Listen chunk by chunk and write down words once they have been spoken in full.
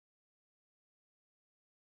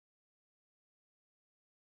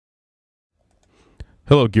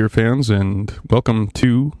Hello, Gear fans, and welcome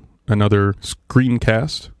to another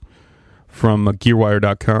screencast from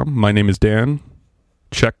GearWire.com. My name is Dan.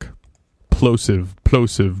 Check. Plosive.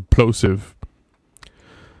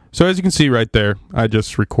 So as you can see right there, I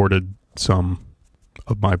just recorded some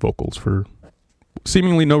of my vocals for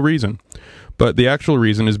seemingly no reason. But the actual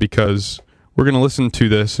reason is because we're going to listen to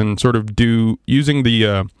this and sort of do, using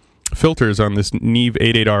the filters on this Neve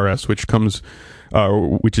 88RS, which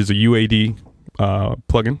is a UAD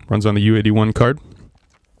plugin, runs on the UAD 1 card,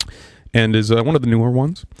 and is one of the newer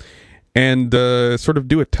ones, and sort of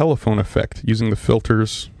do a telephone effect using the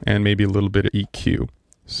filters and maybe a little bit of EQ.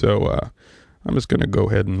 So I'm just going to go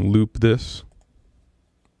ahead and loop this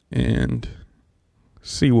and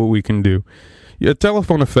see what we can do. Yeah,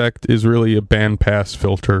 telephone effect is really a bandpass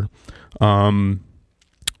filter.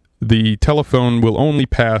 The telephone will only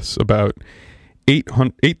pass about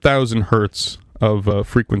 8,000 hertz of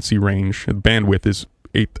frequency range. The bandwidth is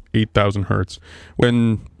 8,000 hertz,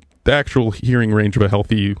 when the actual hearing range of a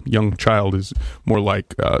healthy young child is more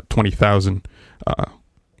like 20,000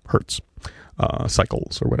 hertz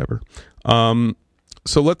cycles or whatever.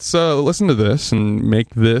 So let's listen to this and make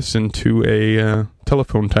this into a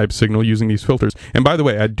telephone type signal using these filters. And by the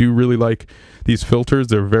way, I do really like these filters.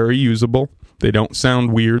 They're very usable. They don't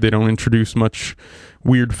sound weird. They don't introduce much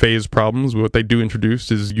weird phase problems. What they do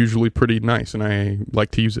introduce is usually pretty nice, and I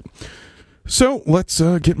like to use it. So let's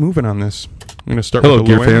get moving on this. I'm going to start with the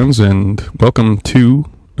Gear fans, and welcome to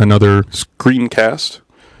another screencast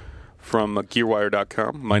from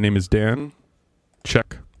GearWire.com. My name is Dan.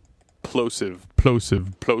 Check. Plosive.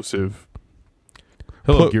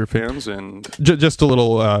 Hello, Gear fans, and just a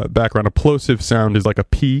little background. A plosive sound is like a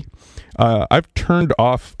P. I've turned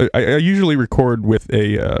off. I usually record with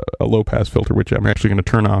a low pass filter, which I'm actually going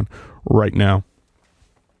to turn on right now.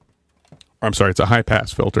 I'm sorry, it's a high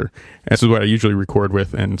pass filter. This is what I usually record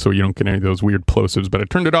with, and so you don't get any of those weird plosives. But I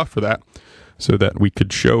turned it off for that, so that we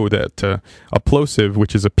could show that a plosive,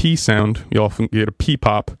 which is a P sound, you often get a P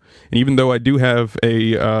pop. And even though I do have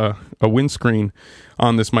a windscreen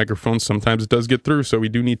on this microphone, sometimes it does get through. So we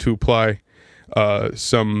do need to apply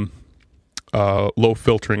some low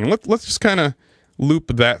filtering. And let's just kind of loop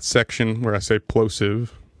that section where I say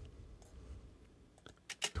plosive.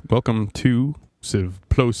 Welcome to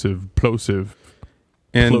plosive.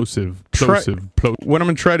 And plosive. What I'm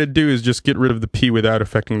going to try to do is just get rid of the P without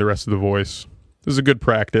affecting the rest of the voice. This is a good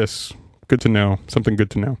practice. Good to know. Something good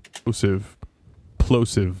to know. Plosive.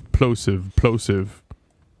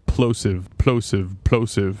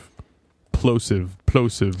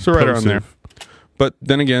 So right around there. But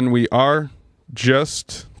then again, we are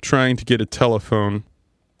just trying to get a telephone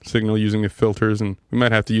signal using the filters, and we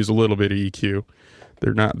might have to use a little bit of EQ.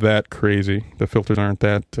 They're not that crazy. The filters aren't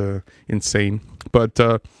that insane. But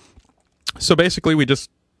so basically, we just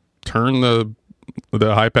turn the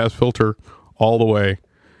high pass filter all the way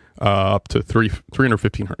up to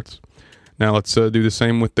 315 hertz. Now let's do the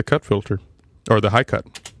same with the cut filter, or the high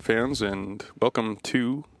cut. Fans, and welcome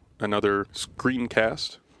to another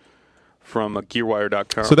screencast from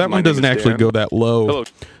GearWire.com. So that one doesn't actually go that low. Hello.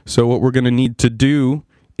 So what we're going to need to do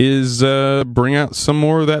is bring out some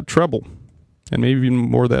more of that treble, and maybe even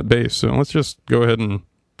more of that bass. So let's just go ahead and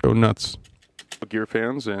go nuts. Gear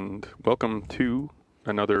fans, and welcome to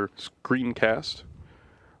another screencast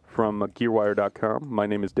from GearWire.com. My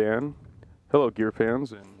name is Dan. Hello, Gear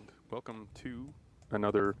fans, and welcome to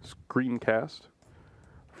another screencast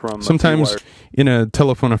from Sometimes in a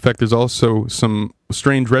telephone effect, there's also some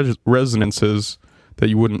strange resonances that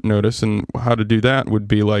you wouldn't notice, and how to do that would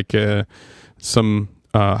be like some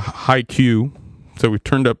high Q. So we've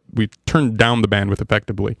turned down the bandwidth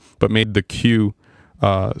effectively, but made the Q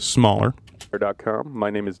smaller. My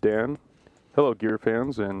name is Dan. Hello, Gear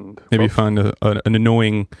fans, and maybe find an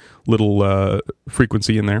annoying little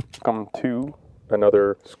frequency in there. Welcome to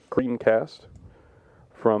another screencast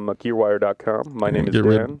from GearWire.com. My name is Dan. Get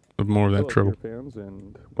rid of more of that trouble. Gear fans,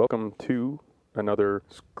 and welcome to another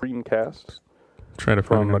screencast. Try to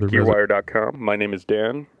find another GearWire.com. My name is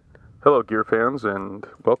Dan. Hello, Gear fans, and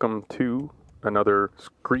welcome to another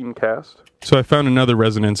screencast. So I found another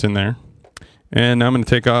resonance in there, and I'm going to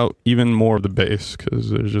take out even more of the bass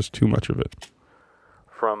because there's just too much of it.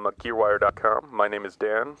 From GearWire.com, my name is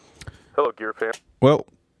Dan. Hello, Gear fan. Well,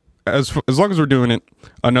 as long as we're doing it,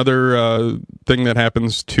 another thing that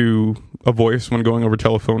happens to a voice when going over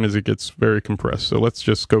telephone is it gets very compressed. So let's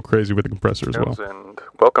just go crazy with the compressor as well. And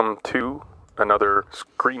welcome to another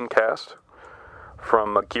screencast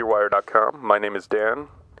from GearWire.com. My name is Dan.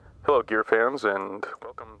 Hello, Gear fans, and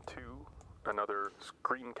welcome to another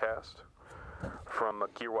screencast from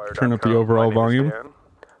GearWire.com. Turn up the overall volume.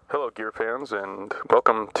 Hello, gear fans, and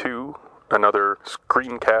welcome to another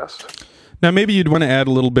screencast. Now, maybe you'd want to add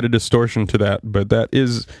a little bit of distortion to that, but that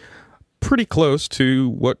is pretty close to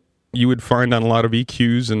what you would find on a lot of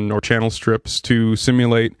EQs or channel strips to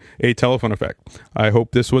simulate a telephone effect. I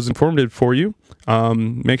hope this was informative for you.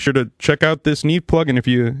 Make sure to check out this Neve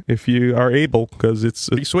plugin if you are able, because it's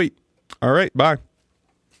pretty sweet. All right, bye.